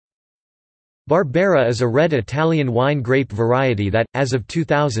Barbera is a red Italian wine grape variety that, as of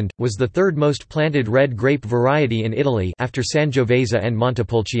 2000, was the third most planted red grape variety in Italy after Sangiovese and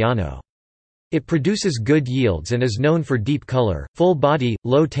Montepulciano. It produces good yields and is known for deep color, full body,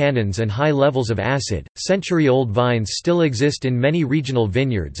 low tannins and high levels of acid. Century-old vines still exist in many regional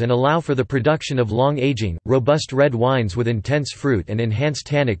vineyards and allow for the production of long-aging, robust red wines with intense fruit and enhanced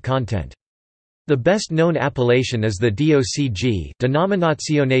tannic content. The best-known appellation is the DOCG,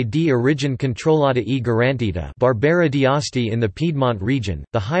 Denominazione di Origine Controllata e Garantita, Barbera d'Asti in the Piedmont region.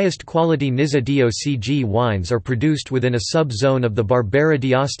 The highest quality Nizza DOCG wines are produced within a sub-zone of the Barbera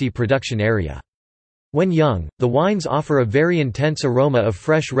d'Asti production area. When young, the wines offer a very intense aroma of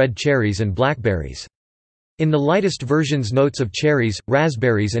fresh red cherries and blackberries. In the lightest versions, notes of cherries,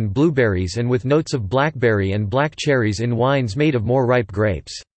 raspberries and blueberries, and with notes of blackberry and black cherries in wines made of more ripe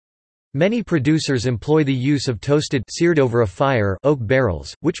grapes. Many producers employ the use of toasted seared over a fire oak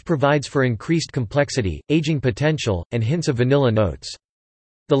barrels, which provides for increased complexity, aging potential, and hints of vanilla notes.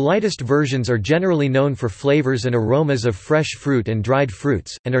 The lightest versions are generally known for flavors and aromas of fresh fruit and dried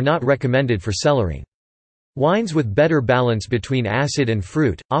fruits, and are not recommended for cellaring. Wines with better balance between acid and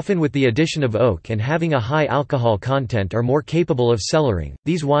fruit, often with the addition of oak and having a high alcohol content, are more capable of cellaring.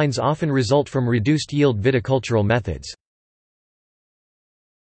 These wines often result from reduced yield viticultural methods.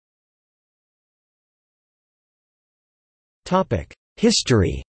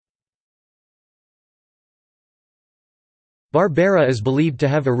 History. Barbera is believed to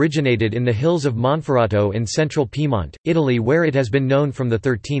have originated in the hills of Monferrato in central Piedmont, Italy, where it has been known from the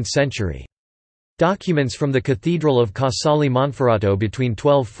 13th century. Documents from the Cathedral of Casale Monferrato between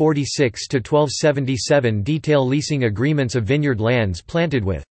 1246 to 1277 detail leasing agreements of vineyard lands planted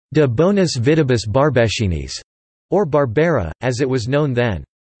with de bonis vitibus barbecinis, or Barbera, as it was known then.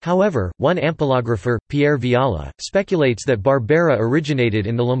 However, one ampelographer, Pier Viala, speculates that Barbera originated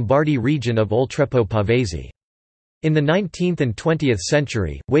in the Lombardy region of Oltrepò Pavese. In the 19th and 20th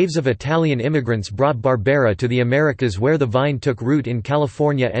century, waves of Italian immigrants brought Barbera to the Americas, where the vine took root in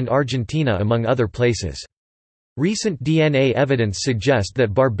California and Argentina among other places. Recent DNA evidence suggests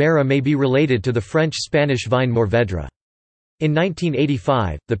that Barbera may be related to the French-Spanish vine Mourvedre. In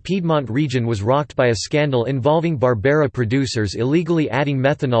 1985, the Piedmont region was rocked by a scandal involving Barbera producers illegally adding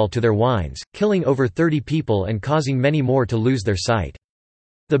methanol to their wines, killing over 30 people and causing many more to lose their sight.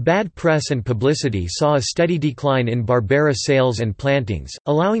 The bad press and publicity saw a steady decline in Barbera sales and plantings,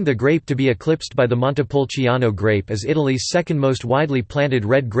 allowing the grape to be eclipsed by the Montepulciano grape as Italy's second most widely planted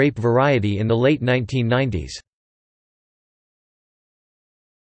red grape variety in the late 1990s.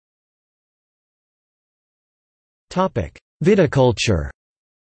 Viticulture.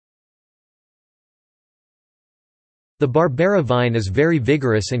 The Barbera vine is very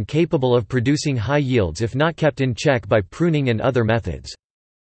vigorous and capable of producing high yields if not kept in check by pruning and other methods.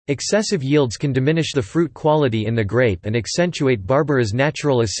 Excessive yields can diminish the fruit quality in the grape and accentuate Barbera's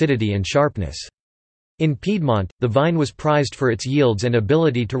natural acidity and sharpness. In Piedmont, the vine was prized for its yields and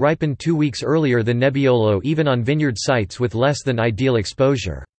ability to ripen 2 weeks earlier than Nebbiolo, even on vineyard sites with less than ideal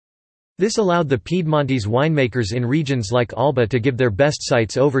exposure. This allowed the Piedmontese winemakers in regions like Alba to give their best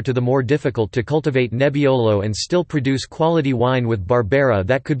sites over to the more difficult to cultivate Nebbiolo and still produce quality wine with Barbera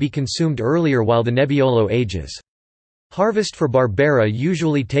that could be consumed earlier while the Nebbiolo ages. Harvest for Barbera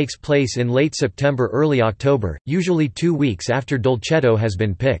usually takes place in late September–early October, usually 2 weeks after Dolcetto has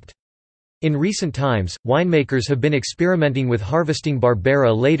been picked. In recent times, winemakers have been experimenting with harvesting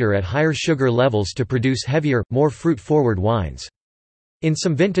Barbera later at higher sugar levels to produce heavier, more fruit-forward wines. In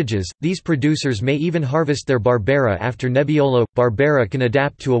some vintages, these producers may even harvest their Barbera after Nebbiolo. Barbera can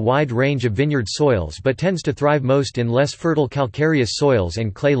adapt to a wide range of vineyard soils but tends to thrive most in less fertile calcareous soils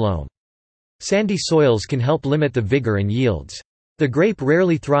and clay loam. Sandy soils can help limit the vigor and yields. The grape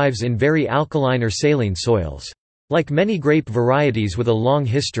rarely thrives in very alkaline or saline soils. Like many grape varieties with a long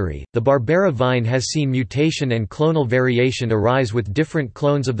history, the Barbera vine has seen mutation and clonal variation arise with different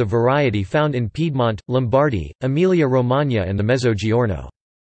clones of the variety found in Piedmont, Lombardy, Emilia-Romagna and the Mezzogiorno.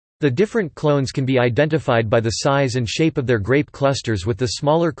 The different clones can be identified by the size and shape of their grape clusters, with the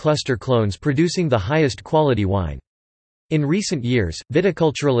smaller cluster clones producing the highest quality wine. In recent years,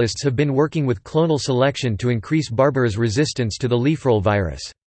 viticulturalists have been working with clonal selection to increase Barbera's resistance to the leaf roll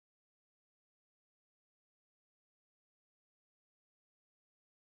virus.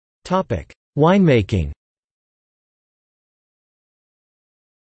 Winemaking.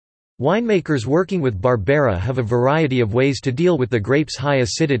 Winemakers working with Barbera have a variety of ways to deal with the grape's high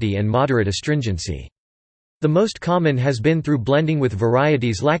acidity and moderate astringency. The most common has been through blending with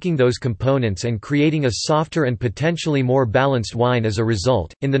varieties lacking those components and creating a softer and potentially more balanced wine as a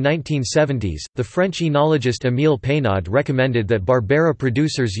result. In the 1970s, the French enologist Émile Peynaud recommended that Barbera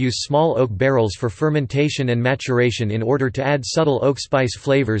producers use small oak barrels for fermentation and maturation in order to add subtle oak spice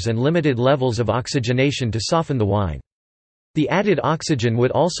flavors and limited levels of oxygenation to soften the wine. The added oxygen would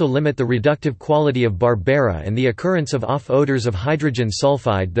also limit the reductive quality of Barbera and the occurrence of off-odors of hydrogen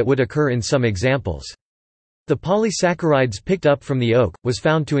sulfide that would occur in some examples. The polysaccharides picked up from the oak was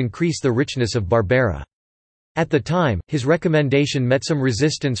found to increase the richness of Barbera. At the time, his recommendation met some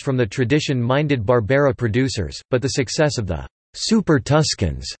resistance from the tradition-minded Barbera producers, but the success of the Super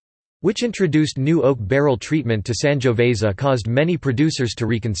Tuscans, which introduced new oak barrel treatment to Sangiovese, caused many producers to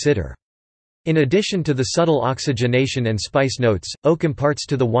reconsider. In addition to the subtle oxygenation and spice notes, oak imparts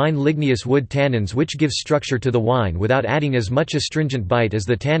to the wine ligneous wood tannins which give structure to the wine without adding as much astringent bite as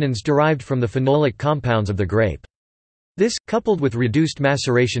the tannins derived from the phenolic compounds of the grape. This, coupled with reduced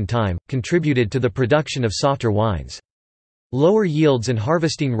maceration time, contributed to the production of softer wines. Lower yields and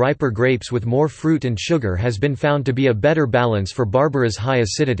harvesting riper grapes with more fruit and sugar has been found to be a better balance for Barbera's high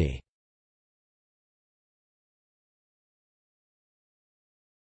acidity.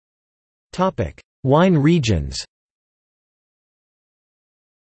 Wine regions.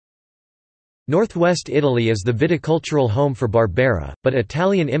 Northwest Italy is the viticultural home for Barbera, but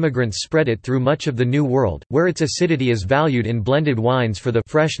Italian immigrants spread it through much of the New World, where its acidity is valued in blended wines for the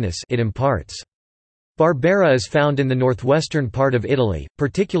freshness it imparts. Barbera is found in the northwestern part of Italy,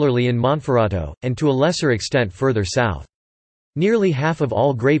 particularly in Monferrato, and to a lesser extent further south. Nearly half of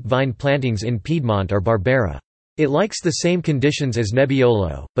all grapevine plantings in Piedmont are Barbera. It likes the same conditions as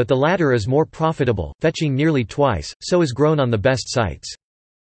Nebbiolo, but the latter is more profitable, fetching nearly twice, so is grown on the best sites.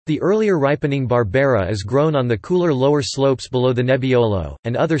 The earlier ripening Barbera is grown on the cooler lower slopes below the Nebbiolo,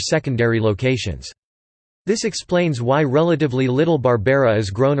 and other secondary locations. This explains why relatively little Barbera is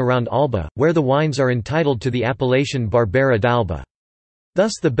grown around Alba, where the wines are entitled to the appellation Barbera d'Alba.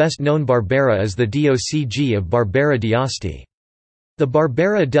 Thus the best-known Barbera is the DOCG of Barbera d'Asti. The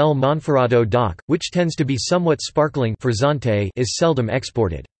Barbera del Monferrato DOC, which tends to be somewhat sparkling frizzante, is seldom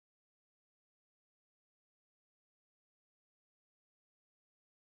exported.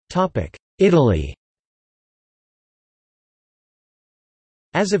 Italy.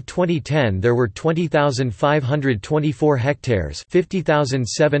 As of 2010 there were 20,524 hectares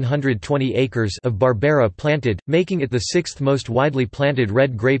 50,720 acres of Barbera planted, making it the sixth most widely planted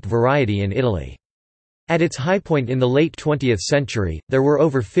red grape variety in Italy. At its high point in the late 20th century, there were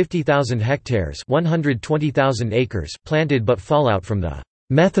over 50,000 hectares 120,000 acres planted, but fallout from the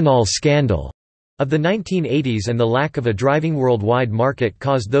 «methanol scandal» of the 1980s and the lack of a driving worldwide market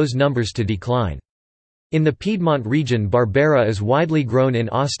caused those numbers to decline. In the Piedmont region Barbera is widely grown in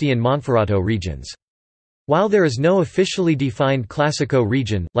Asti and Monferrato regions. While there is no officially defined Classico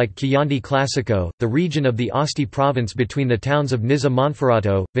region, like Chianti Classico, the region of the Asti province between the towns of Nizza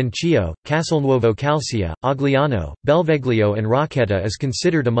Monferrato, Vincio, Castelnuovo Calcia, Agliano, Belveglio and Rocchetta is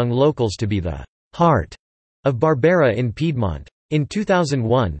considered among locals to be the «heart» of Barbera in Piedmont. In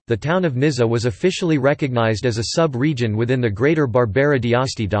 2001, the town of Nizza was officially recognized as a sub-region within the Greater Barbera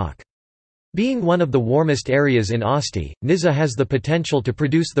d'Asti DOC. Being one of the warmest areas in Asti, Nizza has the potential to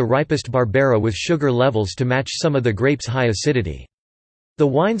produce the ripest Barbera with sugar levels to match some of the grape's high acidity. The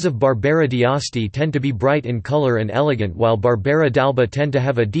wines of Barbera d'Asti tend to be bright in color and elegant, while Barbera d'Alba tend to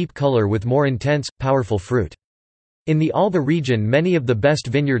have a deep color with more intense, powerful fruit. In the Alba region many of the best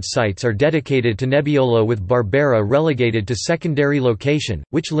vineyard sites are dedicated to Nebbiolo, with Barbera relegated to secondary location,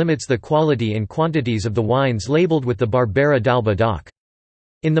 which limits the quality and quantities of the wines labeled with the Barbera d'Alba DOC.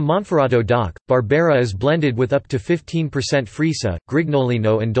 In the Monferrato DOC, Barbera is blended with up to 15% Frisa,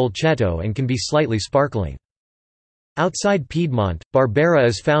 Grignolino and Dolcetto and can be slightly sparkling. Outside Piedmont, Barbera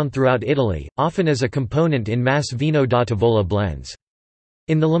is found throughout Italy, often as a component in mass Vino da Tavola blends.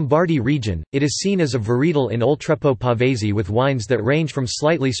 In the Lombardy region, it is seen as a varietal in Oltrepò Pavese with wines that range from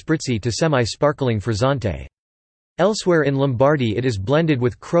slightly spritzy to semi-sparkling frizzante. Elsewhere in Lombardy it is blended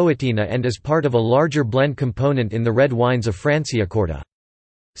with Croatina and is part of a larger blend component in the red wines of Franciacorta.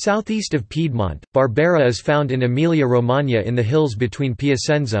 Southeast of Piedmont, Barbera is found in Emilia-Romagna in the hills between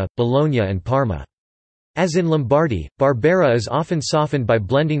Piacenza, Bologna and Parma. As in Lombardy, Barbera is often softened by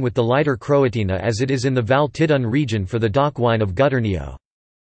blending with the lighter Croatina, as it is in the Val Tidone region for the DOC wine of Gutturnio.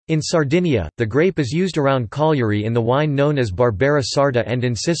 In Sardinia, the grape is used around Cagliari in the wine known as Barbera Sarda, and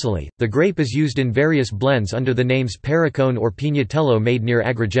in Sicily, the grape is used in various blends under the names Pericone or Pignatello made near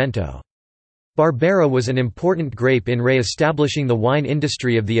Agrigento. Barbera was an important grape in re-establishing the wine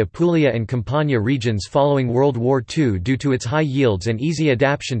industry of the Apulia and Campania regions following World War II due to its high yields and easy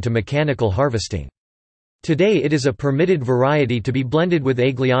adaptation to mechanical harvesting. Today it is a permitted variety to be blended with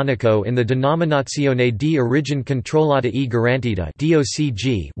Aglianico in the Denominazione di Origine Controllata e Garantita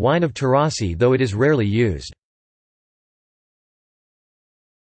 (DOCG) wine of Taurasi, though it is rarely used.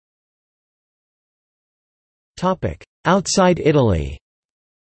 Outside Italy.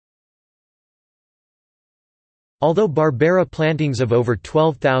 Although Barbera plantings of over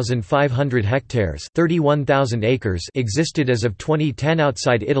 12,500 hectares (31,000 acres) existed as of 2010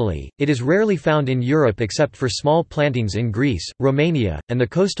 outside Italy, it is rarely found in Europe except for small plantings in Greece, Romania, and the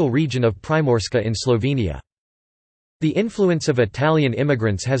coastal region of Primorska in Slovenia. The influence of Italian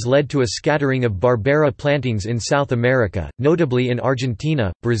immigrants has led to a scattering of Barbera plantings in South America, notably in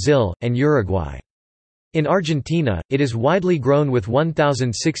Argentina, Brazil, and Uruguay. In Argentina, it is widely grown with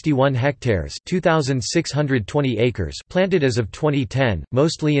 1,061 hectares (2,620 acres) planted as of 2010,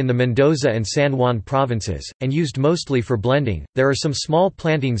 mostly in the Mendoza and San Juan provinces, and used mostly for blending. There are some small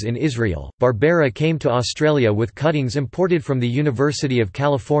plantings in Israel. Barbera came to Australia with cuttings imported from the University of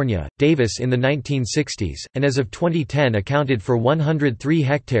California, Davis in the 1960s, and as of 2010 accounted for 103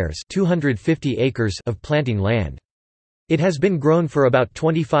 hectares (250 acres) of planting land. It has been grown for about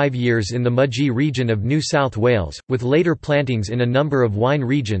 25 years in the Mudgee region of New South Wales, with later plantings in a number of wine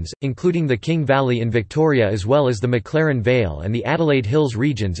regions, including the King Valley in Victoria as well as the McLaren Vale and the Adelaide Hills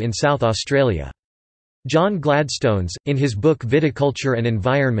regions in South Australia. John Gladstones, in his book Viticulture and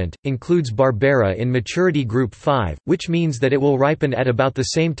Environment, includes Barbera in maturity group 5, which means that it will ripen at about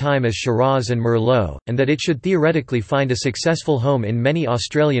the same time as Shiraz and Merlot, and that it should theoretically find a successful home in many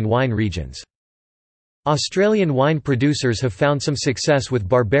Australian wine regions. Australian wine producers have found some success with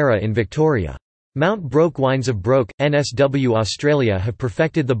Barbera in Victoria. Mount Broke Wines of Broke, NSW Australia have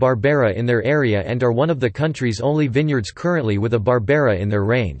perfected the Barbera in their area and are one of the country's only vineyards currently with a Barbera in their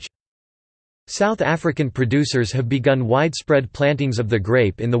range. South African producers have begun widespread plantings of the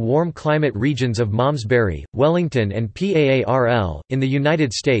grape in the warm climate regions of Malmesbury, Wellington and PAARL. In the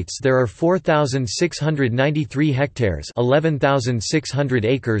United States there are 4,693 hectares (11,600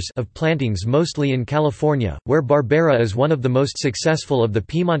 acres) of plantings mostly in California, where Barbera is one of the most successful of the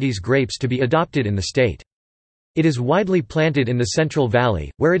Piemontese grapes to be adopted in the state. It is widely planted in the Central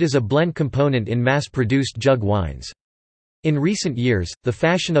Valley, where it is a blend component in mass-produced jug wines. In recent years, the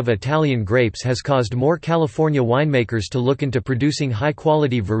fashion of Italian grapes has caused more California winemakers to look into producing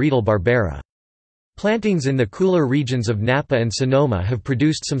high-quality varietal Barbera. Plantings in the cooler regions of Napa and Sonoma have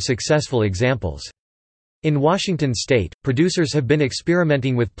produced some successful examples. In Washington state, producers have been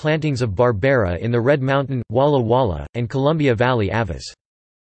experimenting with plantings of Barbera in the Red Mountain, Walla Walla, and Columbia Valley Avas.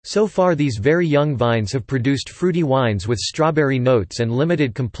 So far these very young vines have produced fruity wines with strawberry notes and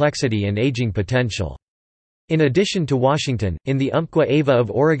limited complexity and aging potential. In addition to Washington, in the Umpqua-Ava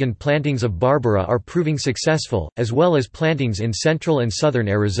of Oregon plantings of Barbera are proving successful, as well as plantings in central and southern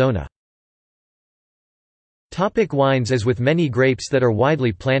Arizona. Wines. As with many grapes that are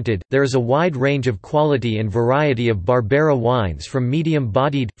widely planted, there is a wide range of quality and variety of Barbera wines, from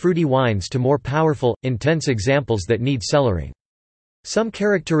medium-bodied, fruity wines to more powerful, intense examples that need cellaring. Some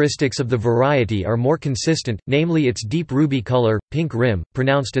characteristics of the variety are more consistent, namely its deep ruby color, pink rim,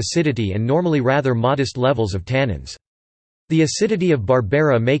 pronounced acidity and normally rather modest levels of tannins. The acidity of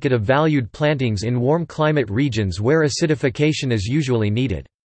Barbera make it a valued plantings in warm climate regions where acidification is usually needed.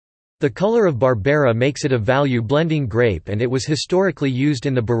 The color of Barbera makes it a value blending grape, and it was historically used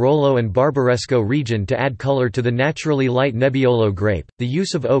in the Barolo and Barbaresco region to add color to the naturally light Nebbiolo grape. The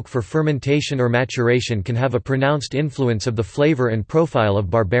use of oak for fermentation or maturation can have a pronounced influence of the flavor and profile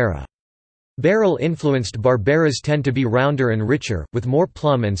of Barbera. Barrel-influenced Barberas tend to be rounder and richer, with more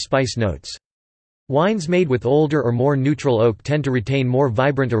plum and spice notes. Wines made with older or more neutral oak tend to retain more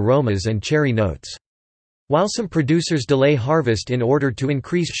vibrant aromas and cherry notes. While some producers delay harvest in order to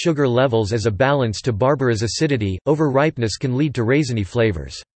increase sugar levels as a balance to Barbera's acidity, over-ripeness can lead to raisiny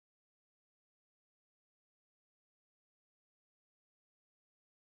flavors.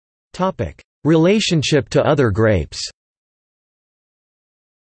 Relationship to other grapes.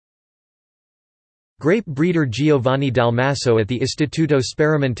 Grape breeder Giovanni Dalmaso at the Istituto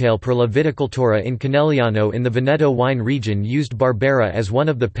Sperimentale per la Viticoltura in Conegliano in the Veneto wine region used Barbera as one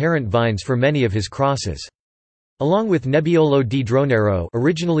of the parent vines for many of his crosses. Along with Nebbiolo di Dronero,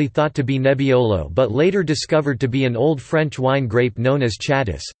 originally thought to be Nebbiolo but later discovered to be an old French wine grape known as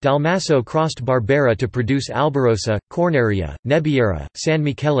Chatus, Dalmaso crossed Barbera to produce Albarossa, Corneria, Nebbiera, San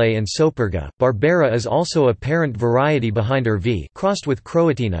Michele and Soperga. Barbera is also a parent variety behind Hervé, crossed with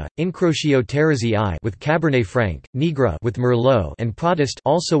Croatina, Incrocio Terrazzi I with Cabernet Franc, Nigra with Merlot, and Protest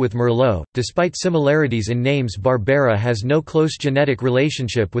also with Merlot. Despite similarities in names, Barbera has no close genetic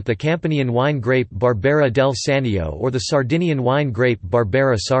relationship with the Campanian wine grape Barbera del Sannio or the Sardinian wine grape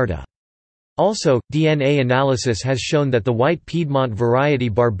Barbera sarda. Also, DNA analysis has shown that the white Piedmont variety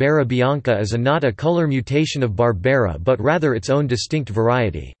Barbera bianca is not a color mutation of Barbera but rather its own distinct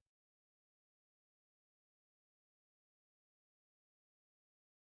variety.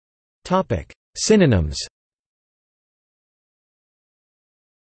 Synonyms.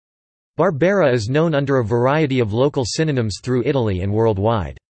 Barbera is known under a variety of local synonyms through Italy and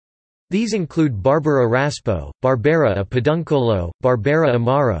worldwide. These include Barbera raspo, Barbera a peduncolo, Barbera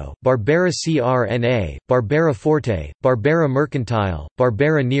amaro, Barbera crna, Barbera forte, Barbera mercantile,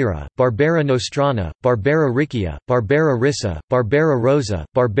 Barbera nera, Barbera nostrana, Barbera riccia, Barbera rissa, Barbera rosa,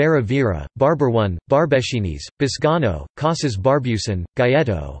 Barbera vera, Barberone, Barbescinis, Biscano, Casas Barbusan,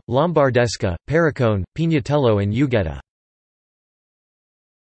 Gaeto, Lombardesca, Pericone, Pignatello and Ughetta.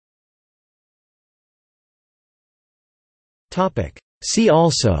 See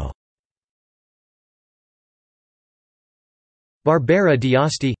also: Barbera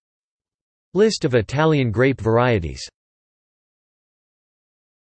d'Asti, List of Italian grape varieties.